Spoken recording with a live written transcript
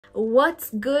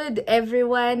What's good,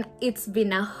 everyone? It's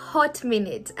been a hot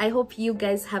minute. I hope you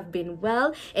guys have been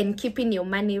well and keeping your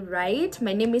money right.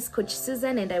 My name is Coach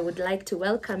Susan and I would like to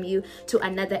welcome you to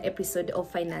another episode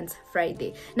of Finance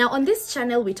Friday. Now on this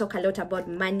channel we talk a lot about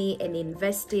money and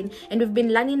investing, and we've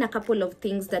been learning a couple of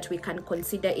things that we can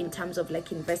consider in terms of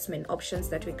like investment options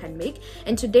that we can make.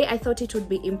 And today I thought it would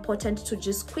be important to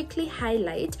just quickly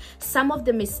highlight some of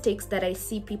the mistakes that I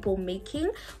see people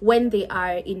making when they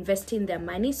are investing their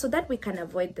money, so that we can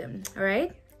avoid them. All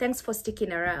right, thanks for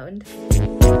sticking around.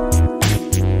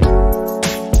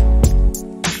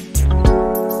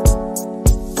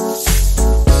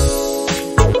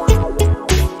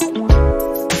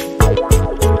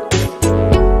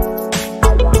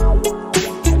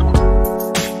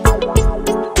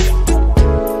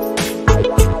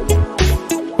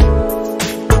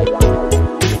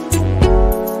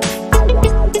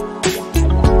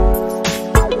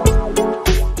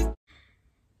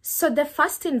 So the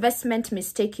first investment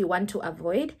mistake you want to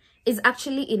avoid is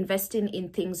actually investing in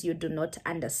things you do not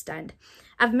understand.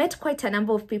 I've met quite a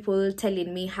number of people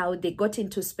telling me how they got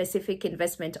into specific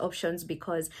investment options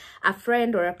because a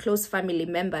friend or a close family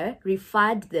member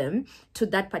referred them to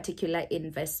that particular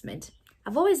investment.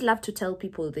 I've always loved to tell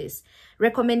people this.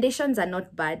 Recommendations are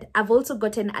not bad. I've also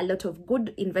gotten a lot of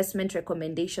good investment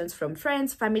recommendations from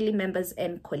friends, family members,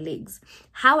 and colleagues.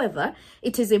 However,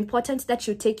 it is important that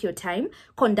you take your time,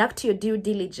 conduct your due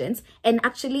diligence, and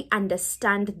actually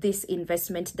understand this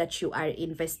investment that you are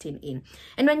investing in.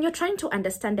 And when you're trying to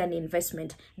understand an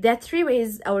investment, there are three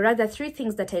ways, or rather three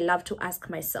things that I love to ask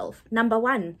myself. Number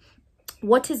one,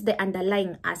 what is the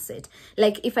underlying asset?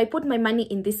 Like if I put my money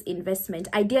in this investment,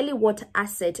 ideally what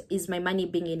asset is my money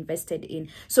being invested in?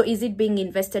 So is it being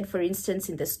invested, for instance,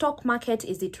 in the stock market?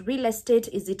 Is it real estate?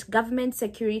 Is it government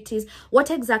securities?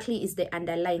 What exactly is the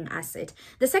underlying asset?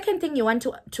 The second thing you want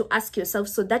to ask yourself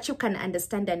so that you can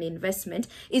understand an investment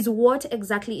is what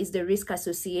exactly is the risk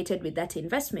associated with that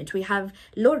investment? We have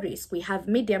low risk, we have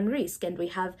medium risk, and we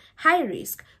have high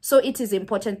risk. So it is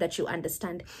important that you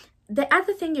understand. The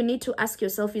other thing you need to ask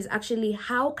yourself is actually,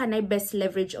 how can I best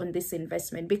leverage on this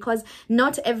investment? Because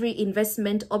not every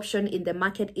investment option in the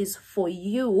market is for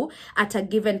you at a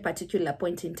given particular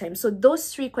point in time. So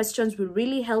those three questions will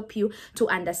really help you to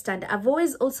understand. I've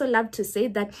always also loved to say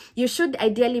that you should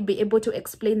ideally be able to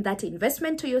explain that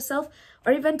investment to yourself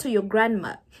or even to your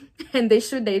grandma, and they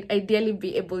should ideally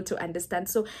be able to understand.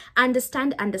 So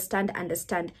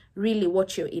understand really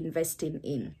what you're investing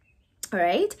in. All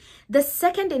right. The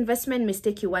second investment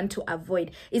mistake you want to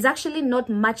avoid is actually not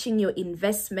matching your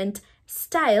investment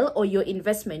style or your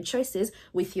investment choices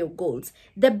with your goals.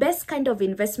 The best kind of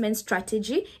investment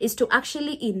strategy is to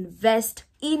actually invest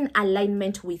in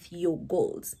alignment with your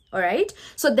goals. All right.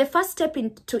 So the first step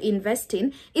into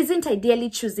investing isn't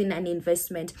ideally choosing an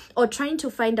investment or trying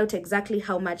to find out exactly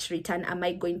how much return am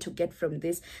I going to get from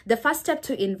this. The first step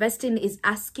to investing is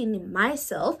asking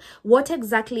myself, what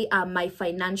exactly are my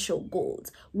financial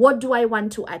goals? What do I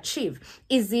want to achieve?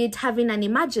 Is it having an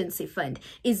emergency fund?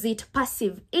 Is it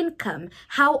passive income?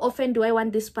 How often do I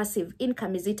want this passive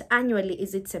income? Is it annually?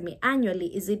 Is it semi-annually?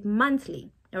 Is it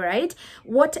monthly? All right.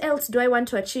 What else do I want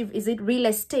to achieve? Is it real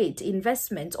estate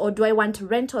investments, or do I want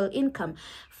rental income?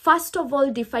 First of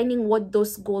all, defining what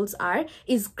those goals are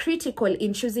is critical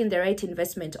in choosing the right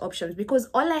investment options, because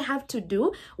all I have to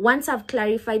do once I've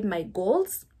clarified my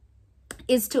goals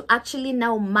is to actually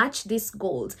now match these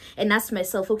goals and ask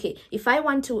myself, okay, if I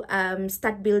want to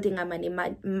start building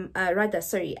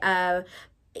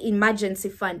emergency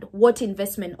fund, what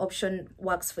investment option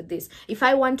works for this? If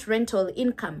I want rental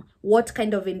income, what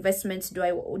kind of investments do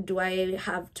I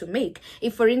have to make?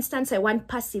 If, for instance, I want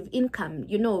passive income,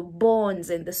 you know, bonds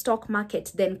and the stock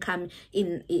market then come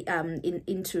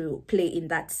into play in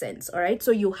that sense. All right.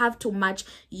 So you have to match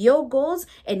your goals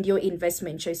and your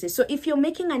investment choices. So if you're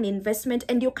making an investment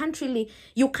and you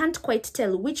can't quite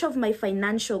tell which of my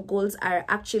financial goals are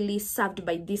actually served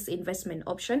by this investment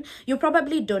option, you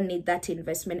probably don't need that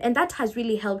investment. And that has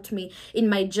really helped me in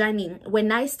my journey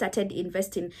when I started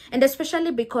investing, and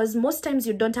especially because most times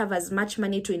you don't have as much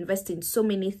money to invest in so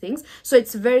many things. So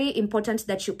it's very important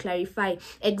that you clarify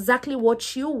exactly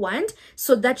what you want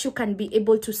so that you can be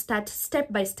able to start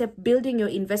step by step building your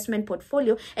investment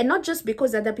portfolio, and not just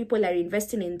because other people are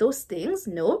investing in those things,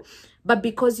 no, but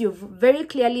because you've very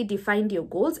clearly defined your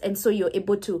goals, and so you're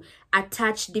able to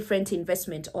attach different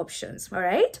investment options. All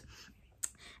right.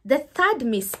 The third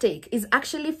mistake is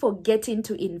actually forgetting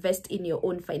to invest in your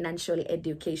own financial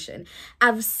education.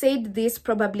 I've said this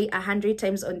probably 100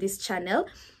 times on this channel,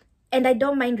 and I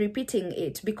don't mind repeating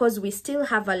it because we still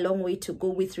have a long way to go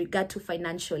with regard to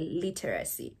financial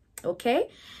literacy. Okay?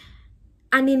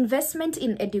 An investment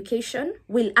in education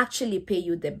will actually pay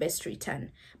you the best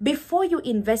return. Before you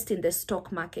invest in the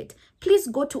stock market, please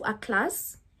go to a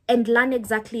class and learn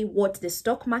exactly what the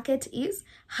stock market is,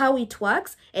 how it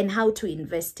works, and how to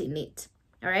invest in it.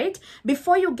 All right.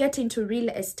 Before you get into real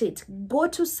estate, go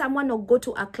to someone or go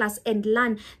to a class and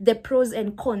learn the pros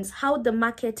and cons, how the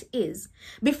market is.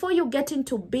 Before you get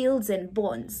into bills and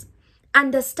bonds,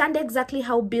 understand exactly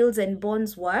how bills and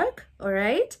bonds work. All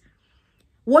right.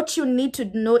 What you need to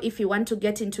know if you want to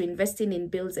get into investing in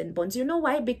bills and bonds. You know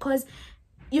why? Because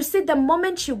you see, the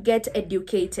moment you get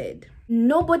educated,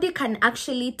 nobody can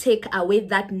actually take away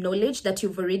that knowledge that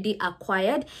you've already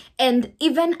acquired. And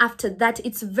even after that,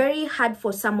 it's very hard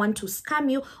for someone to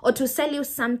scam you or to sell you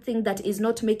something that is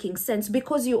not making sense,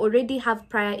 because you already have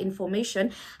prior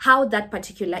information how that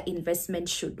particular investment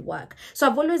should work. So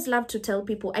I've always loved to tell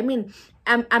people, I mean,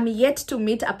 I'm yet to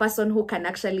meet a person who can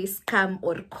actually scam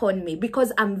or con me,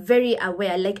 because I'm very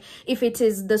aware. Like, if it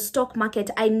is the stock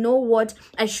market, I know what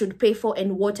I should pay for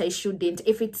and what I shouldn't.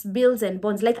 If it's bills and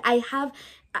bonds, like, I have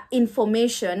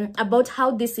information about how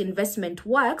this investment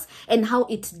works and how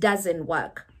it doesn't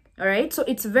work. All right. So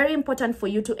it's very important for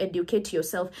you to educate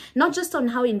yourself, not just on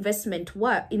how investments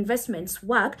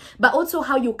work, but also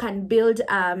how you can build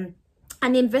an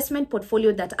investment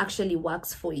portfolio that actually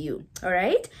works for you. All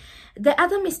right. The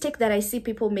other mistake that I see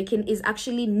people making is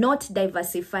actually not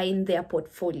diversifying their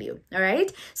portfolio. All right.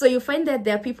 So you find that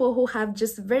there are people who have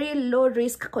just very low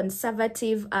risk,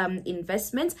 conservative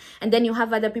investments. And then you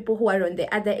have other people who are on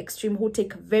the other extreme who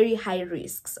take very high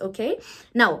risks. Okay.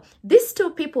 Now, these two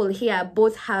people here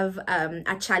both have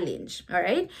a challenge. All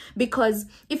right. Because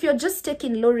if you're just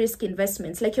taking low risk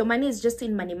investments, like your money is just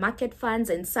in money market funds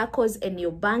and circles and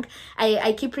your bank,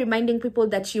 I keep reminding people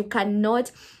that you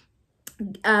cannot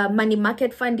money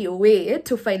market fund your way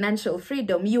to financial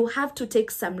freedom. You have to take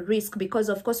some risk, because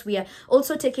of course we are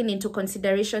also taking into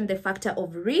consideration the factor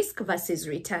of risk versus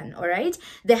return. All right.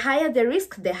 The higher the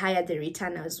risk, the higher the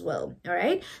return as well. All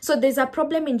right. So there's a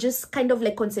problem in just kind of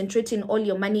like concentrating all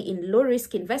your money in low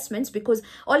risk investments, because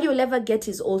all you'll ever get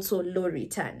is also low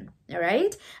return. All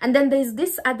right. And then there's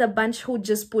this other bunch who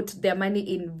just put their money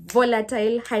in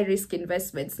volatile, high risk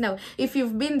investments. Now, if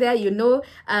you've been there, you know,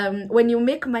 when you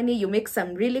make money, you make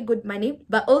some really good money,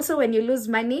 but also when you lose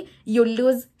money, you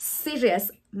lose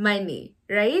serious money,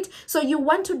 right? So you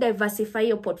want to diversify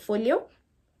your portfolio.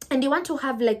 And you want to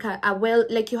have like you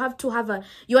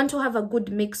want to have a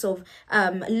good mix of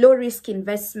low risk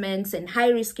investments and high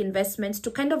risk investments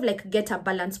to kind of like get a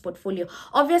balanced portfolio.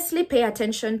 Obviously, pay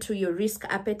attention to your risk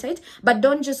appetite, but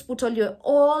don't just put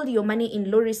all your money in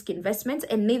low risk investments.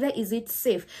 And neither is it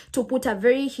safe to put a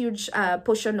very huge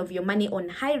portion of your money on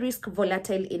high risk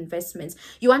volatile investments.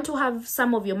 You want to have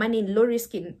some of your money in low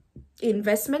risk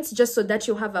investments, just so that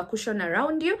you have a cushion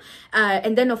around you,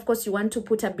 and then of course you want to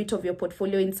put a bit of your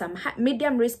portfolio in some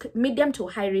medium to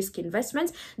high risk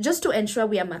investments, just to ensure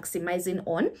we are maximizing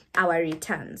on our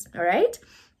returns. All right.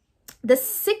 The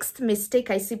sixth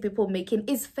mistake I see people making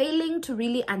is failing to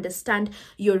really understand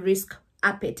your risk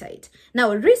appetite.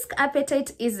 Now, risk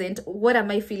appetite isn't what am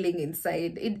I feeling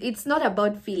inside. It's not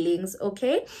about feelings.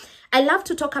 Okay. I love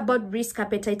to talk about risk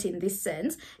appetite in this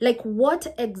sense, like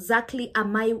what exactly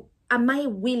am I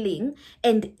willing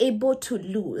and able to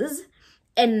lose,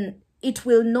 and it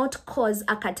will not cause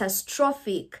a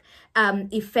catastrophic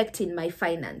effect in my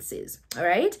finances. All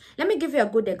right. Let me give you a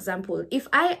good example. If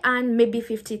I earn maybe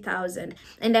 50,000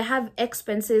 and I have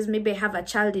expenses, maybe I have a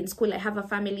child in school, I have a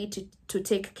family to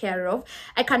take care of,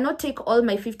 I cannot take all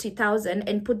my 50,000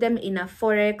 and put them in a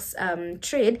forex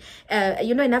trade.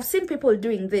 You know, and I've seen people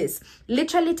doing this,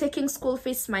 literally taking school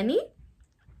fees money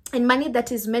and money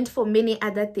that is meant for many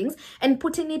other things and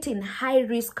putting it in high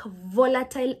risk,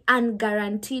 volatile,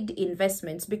 unguaranteed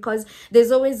investments, because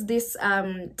there's always this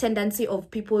tendency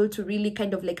of people to really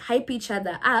kind of like hype each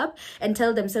other up and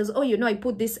tell themselves, oh, you know, I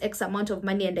put this X amount of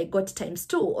money and I got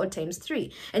 ×2 or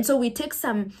 ×3. And so we take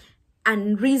some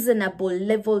unreasonable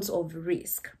levels of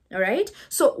risk. All right.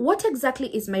 So what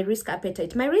exactly is my risk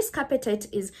appetite? My risk appetite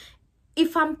is,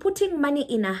 if I'm putting money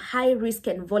in a high risk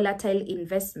and volatile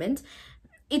investment,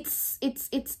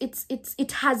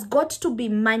 it has got to be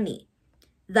money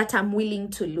that I'm willing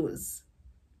to lose.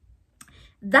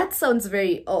 That sounds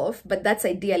very off, but that's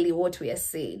ideally what we are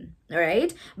saying. All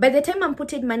right. By the time I'm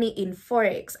putting money in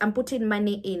forex, I'm putting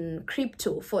money in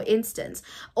crypto, for instance,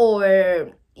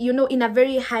 or you know, in a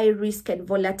very high risk and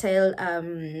volatile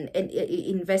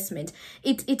investment,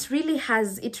 it really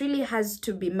has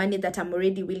to be money that I'm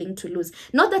already willing to lose.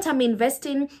 Not that I'm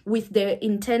investing with the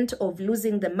intent of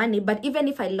losing the money, but even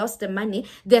if I lost the money,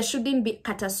 there shouldn't be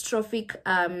catastrophic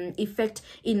effect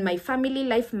in my family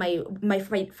life, my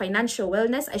financial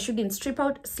wellness. I shouldn't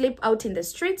sleep out in the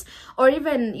streets, or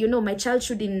even, you know, my child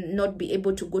shouldn't not be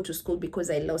able to go to school because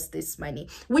I lost this money.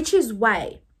 Which is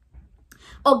why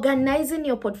organizing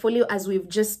your portfolio, as we've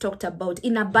just talked about,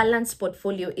 in a balanced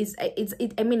portfolio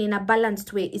in a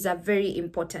balanced way is a very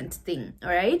important thing. All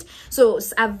right, so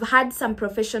I've had some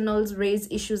professionals raise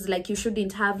issues like you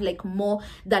shouldn't have like more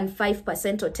than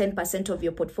 5% or 10% of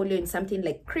your portfolio in something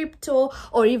like crypto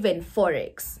or even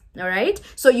forex. All right,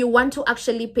 so you want to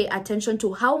actually pay attention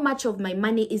to how much of my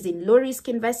money is in low risk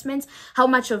investments, how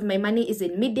much of my money is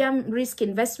in medium risk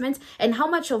investments, and how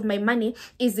much of my money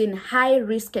is in high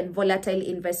risk and volatile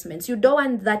investments. You don't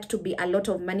want that to be a lot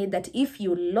of money that if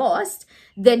you lost,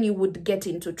 then you would get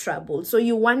into trouble. So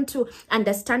you want to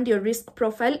understand your risk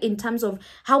profile in terms of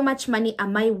how much money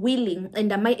am I willing and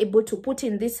am I able to put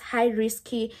in this high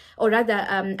risky, or rather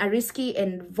a risky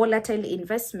and volatile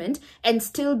investment, and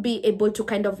still be able to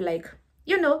kind of like,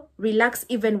 you know, relax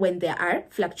even when there are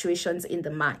fluctuations in the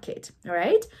market. All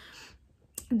right,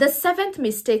 the seventh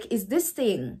mistake is this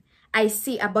thing I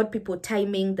see about people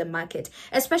timing the market,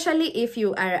 especially if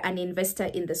you are an investor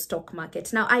in the stock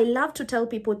market. Now, I love to tell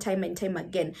people time and time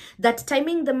again that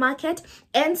timing the market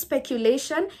and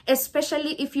speculation,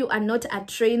 especially if you are not a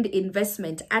trained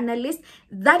investment analyst,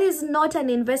 that is not an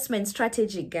investment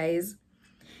strategy, guys.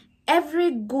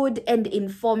 Every good and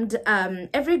informed,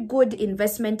 every good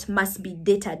investment must be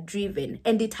data driven,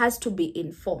 and it has to be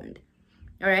informed.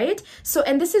 All right. So,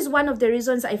 and this is one of the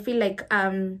reasons I feel like,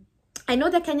 I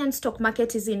know the Kenyan stock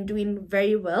market isn't doing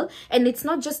very well, and it's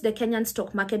not just the Kenyan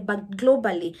stock market, but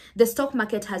globally, the stock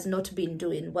market has not been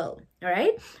doing well. All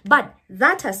right. But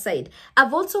that aside,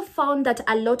 I've also found that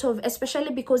a lot of,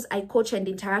 especially because I coach and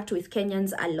interact with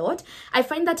Kenyans a lot, I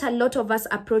find that a lot of us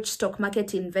approach stock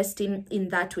market investing in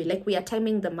that way, like we are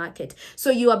timing the market.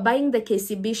 So you are buying the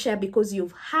KCB share because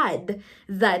you've heard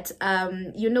that,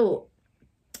 you know,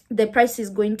 the price is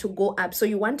going to go up. So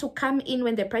you want to come in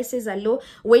when the prices are low,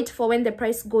 wait for when the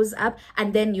price goes up,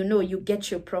 and then, you know, you get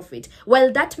your profit.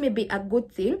 Well, that may be a good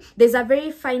thing. There's a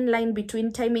very fine line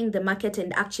between timing the market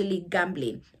and actually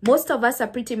gambling. Most of us are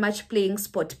pretty much playing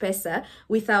spot pesa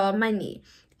with our money,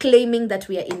 claiming that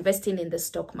we are investing in the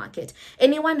stock market.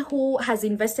 Anyone who has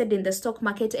invested in the stock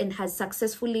market and has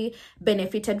successfully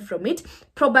benefited from it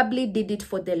probably did it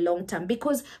for the long term,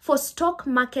 because for stock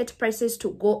market prices to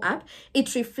go up,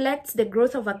 it reflects the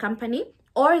growth of a company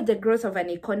or the growth of an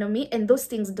economy, and those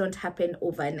things don't happen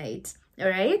overnight. All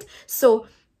right, so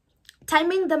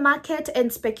timing the market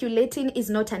and speculating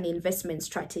is not an investment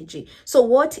strategy. So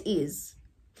what is?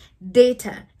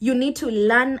 Data. You need to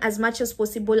learn as much as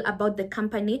possible about the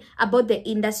company, about the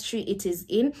industry it is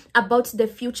in, about the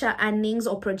future earnings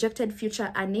or projected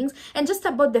future earnings, and just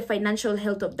about the financial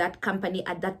health of that company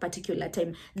at that particular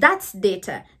time. That's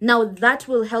data. Now that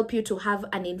will help you to have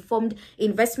an informed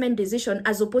investment decision,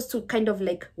 as opposed to kind of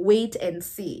like wait and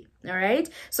see. All right,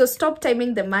 so stop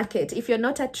timing the market. If you're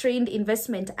not a trained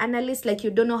investment analyst, like you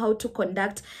don't know how to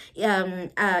conduct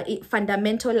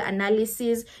fundamental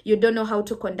analysis, you don't know how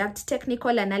to conduct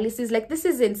technical analysis, like this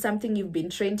isn't something you've been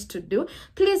trained to do,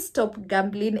 please stop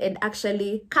gambling and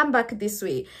actually come back this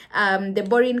way. The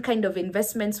boring kind of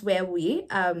investments where we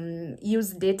use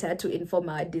data to inform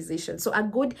our decisions. So a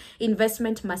good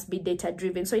investment must be data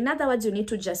driven. So in other words, you need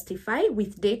to justify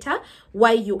with data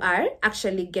why you are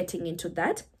actually getting into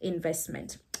that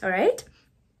investment. All right.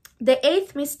 The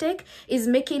eighth mistake is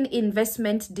making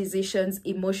investment decisions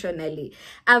emotionally.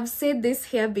 I've said this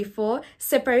here before.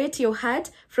 Separate your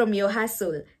heart from your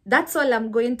hustle. That's all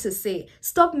I'm going to say.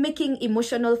 Stop making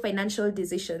emotional financial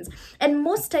decisions. And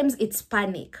most times it's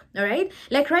panic. All right.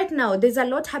 Like right now, there's a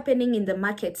lot happening in the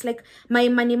markets. Like my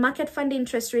money market fund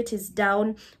interest rate is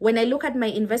down. When I look at my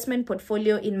investment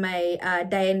portfolio in my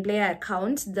Diane Blair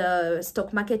account, the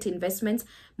stock market investments,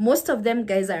 most of them,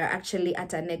 guys, are actually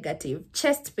at a negative.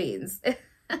 Chest pains.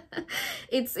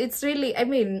 It's really, I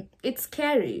mean, it's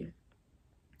scary.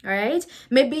 All right,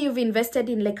 maybe you've invested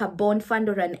in like a bond fund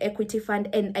or an equity fund,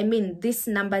 and I mean, these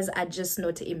numbers are just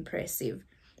not impressive.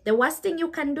 The worst thing you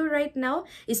can do right now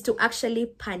is to actually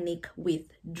panic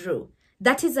withdraw.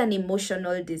 That is an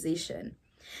emotional decision.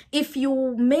 If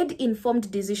you made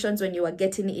informed decisions when you were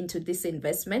getting into these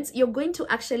investments, you're going to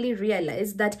actually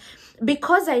realize that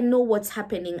because I know what's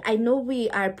happening, I know we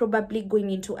are probably going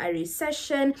into a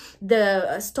recession,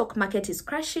 the stock market is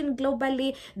crashing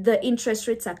globally, the interest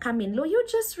rates are coming low, you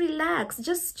just relax,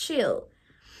 just chill.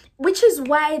 Which is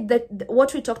why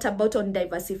what we talked about on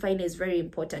diversifying is very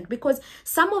important, because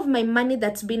some of my money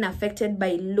that's been affected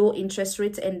by low interest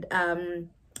rates and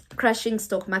crashing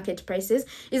stock market prices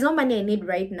is not money I need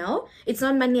right now. It's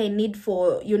not money I need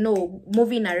for, you know,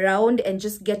 moving around and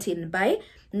just getting by.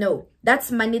 No,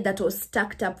 that's money that was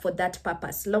stacked up for that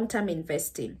purpose, long-term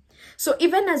investing. So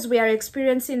even as we are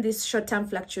experiencing these short-term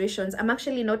fluctuations, I'm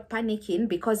actually not panicking,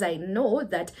 because I know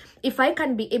that if I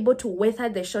can be able to weather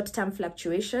the short-term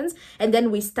fluctuations and then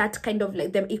we start kind of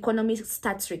like the economy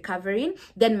starts recovering,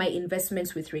 then my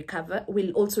investments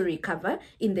will also recover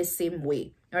in the same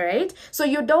way. All right. So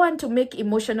you don't want to make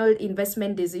emotional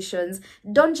investment decisions.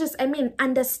 Don't just,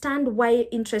 understand why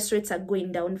interest rates are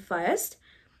going down first.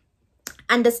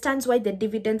 Understands why the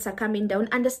dividends are coming down,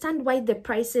 understand why the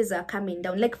prices are coming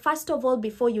down. Like, first of all,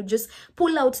 before you just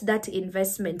pull out that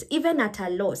investment, even at a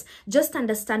loss, just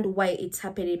understand why it's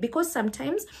happening. Because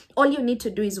sometimes all you need to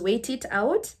do is wait it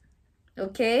out,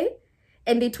 okay?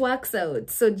 And it works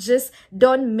out. So just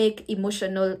don't make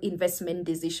emotional investment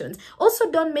decisions.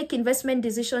 Also, don't make investment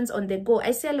decisions on the go.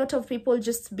 I see a lot of people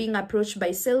just being approached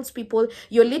by salespeople.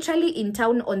 You're literally in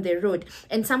town on the road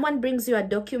and someone brings you a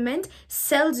document,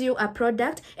 sells you a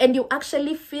product, and you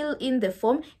actually fill in the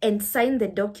form and sign the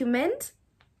document.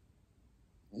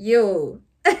 Yo,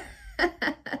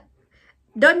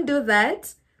 don't do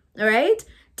that. All right?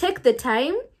 Take the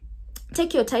time.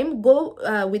 Take your time, go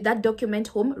with that document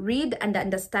home, read and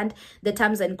understand the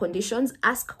terms and conditions,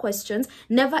 ask questions.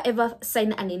 Never ever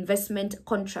sign an investment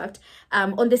contract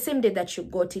on the same day that you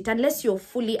got it, unless you're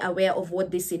fully aware of what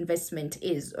this investment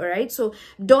is, all right? So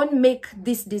don't make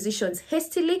these decisions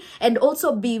hastily, and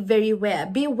also be very aware.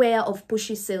 Beware of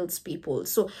pushy salespeople.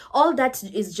 So all that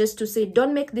is just to say,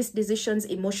 don't make these decisions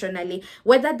emotionally.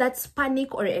 Whether that's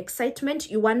panic or excitement,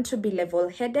 you want to be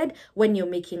level-headed when you're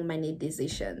making money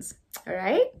decisions. All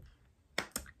right.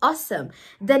 Awesome.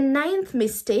 The 9th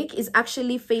mistake is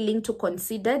actually failing to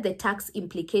consider the tax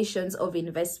implications of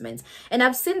investments. And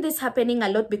I've seen this happening a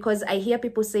lot, because I hear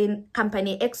people saying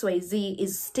company XYZ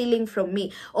is stealing from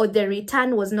me, or the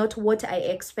return was not what I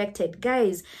expected.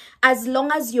 Guys, as long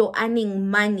as you're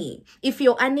earning money, if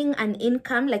you're earning an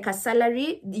income like a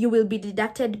salary, you will be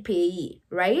deducted payee,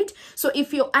 right? So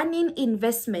if you're earning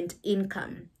investment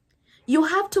income, you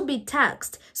have to be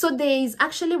taxed. So there is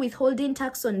actually withholding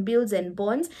tax on bills and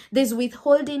bonds. There's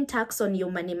withholding tax on your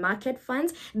money market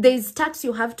funds. There's tax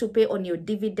you have to pay on your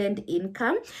dividend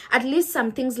income. At least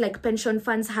some things like pension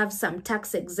funds have some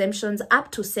tax exemptions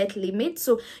up to set limits.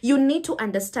 So you need to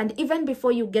understand even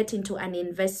before you get into an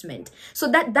investment.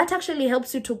 So that actually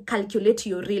helps you to calculate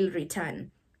your real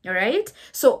return. All right.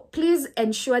 So please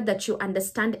ensure that you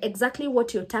understand exactly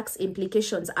what your tax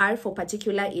implications are for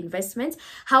particular investments,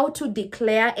 how to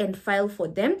declare and file for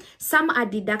them. Some are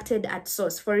deducted at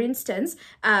source. For instance,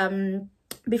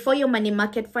 before your money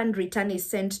market fund return is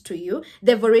sent to you,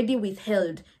 they've already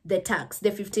withheld the tax, the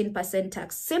 15%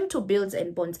 tax. Same to bills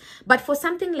and bonds. But for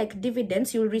something like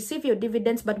dividends, you'll receive your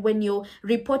dividends, but when you're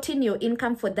reporting your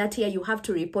income for that year, you have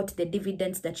to report the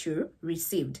dividends that you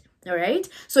received. All right.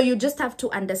 So you just have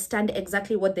to understand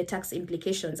exactly what the tax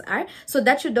implications are, so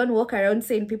that you don't walk around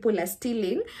saying people are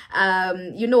stealing,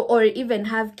 or even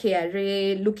have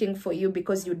KRA looking for you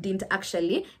because you didn't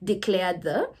actually declare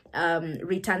the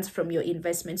returns from your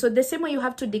investment. So the same way you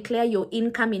have to declare your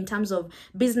income in terms of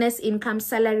business income,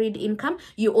 salaried income,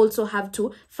 you also have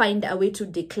to find a way to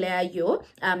declare your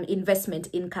investment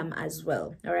income as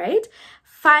well. All right.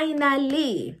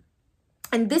 Finally,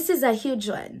 and this is a huge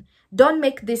one, don't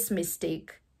make this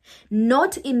mistake.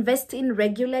 Not investing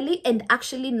regularly and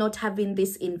actually not having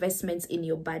these investments in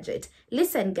your budget.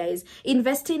 Listen, guys,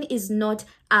 investing is not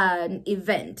an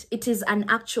event. It is an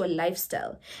actual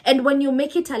lifestyle. And when you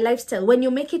make it a lifestyle, when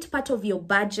you make it part of your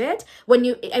budget,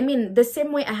 the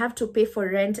same way I have to pay for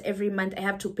rent every month, I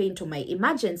have to pay into my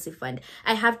emergency fund.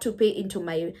 I have to pay into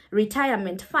my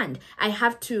retirement fund. I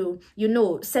have to,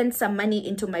 send some money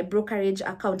into my brokerage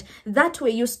account. That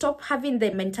way you stop having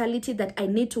the mentality that I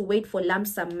need to wait for lump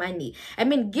sum money? I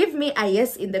mean, give me a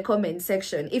yes in the comment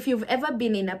section if you've ever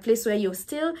been in a place where you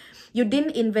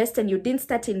didn't invest and you didn't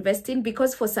start investing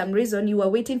because for some reason you were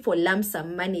waiting for lump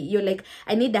sum money. You're like,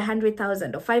 I need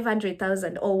 100,000 or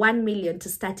 500,000 or 1 million to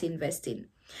start investing.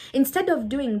 Instead of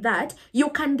doing that, you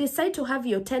can decide to have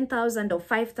your 10,000 or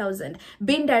 5,000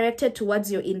 being directed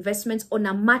towards your investments on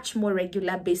a much more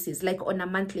regular basis, like on a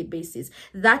monthly basis.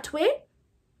 That way,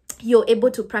 you're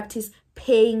able to practice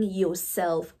paying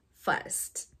yourself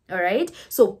first. All right,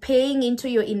 so paying into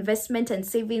your investment and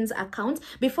savings accounts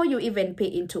before you even pay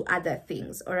into other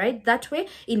things. All right, that way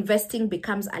investing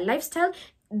becomes a lifestyle.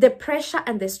 The pressure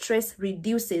and the stress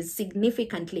reduces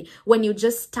significantly when you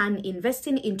just turn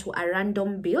investing into a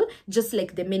random bill, just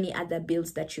like the many other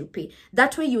bills that you pay.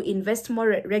 That way you invest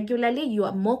more regularly, you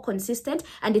are more consistent,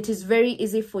 and it is very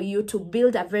easy for you to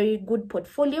build a very good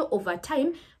portfolio over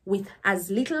time with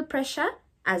as little pressure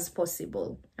as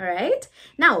possible. All right,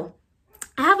 now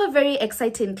I have a very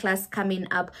exciting class coming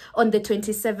up on the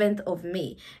 27th of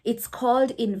May. It's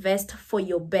called Invest for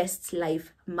Your Best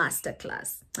Life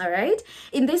Masterclass. All right,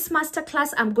 in this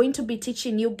masterclass, I'm going to be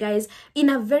teaching you guys in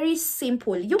a very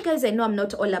simple, you guys, I know I'm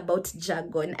not all about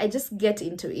jargon, I just get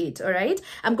into it. All right,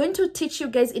 I'm going to teach you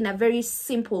guys in a very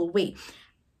simple way.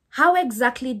 How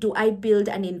exactly do I build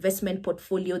an investment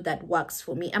portfolio that works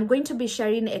for me? I'm going to be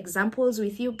sharing examples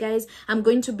with you guys. I'm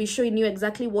going to be showing you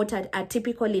exactly what a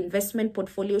typical investment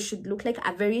portfolio should look like.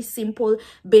 A very simple,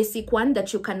 basic one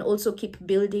that you can also keep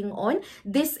building on.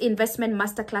 This investment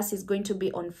masterclass is going to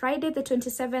be on Friday, the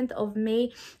 27th of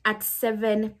May at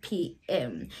 7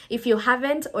 p.m. If you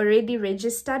haven't already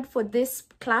registered for this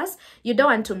class, you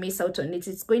don't want to miss out on it.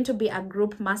 It's going to be a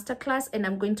group masterclass and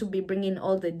I'm going to be bringing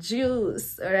all the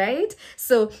juice. All right,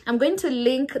 so I'm going to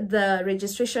link the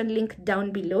registration link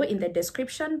down below in the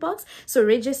description box, so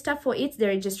register for it. The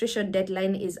registration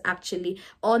deadline is actually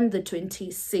on the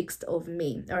 26th of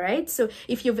May. All right, so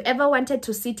if you've ever wanted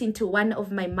to sit into one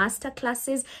of my master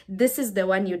classes, this is the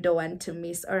one you don't want to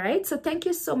miss. All right, so thank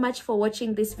you so much for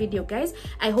watching this video, guys.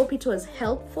 I hope it was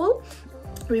helpful.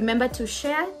 Remember to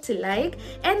share, to like,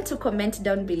 and to comment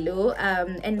down below.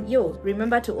 And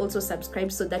remember to also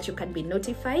subscribe so that you can be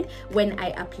notified when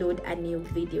I upload a new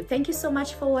video. Thank you so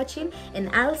much for watching, and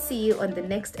I'll see you on the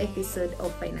next episode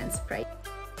of Finance Friday.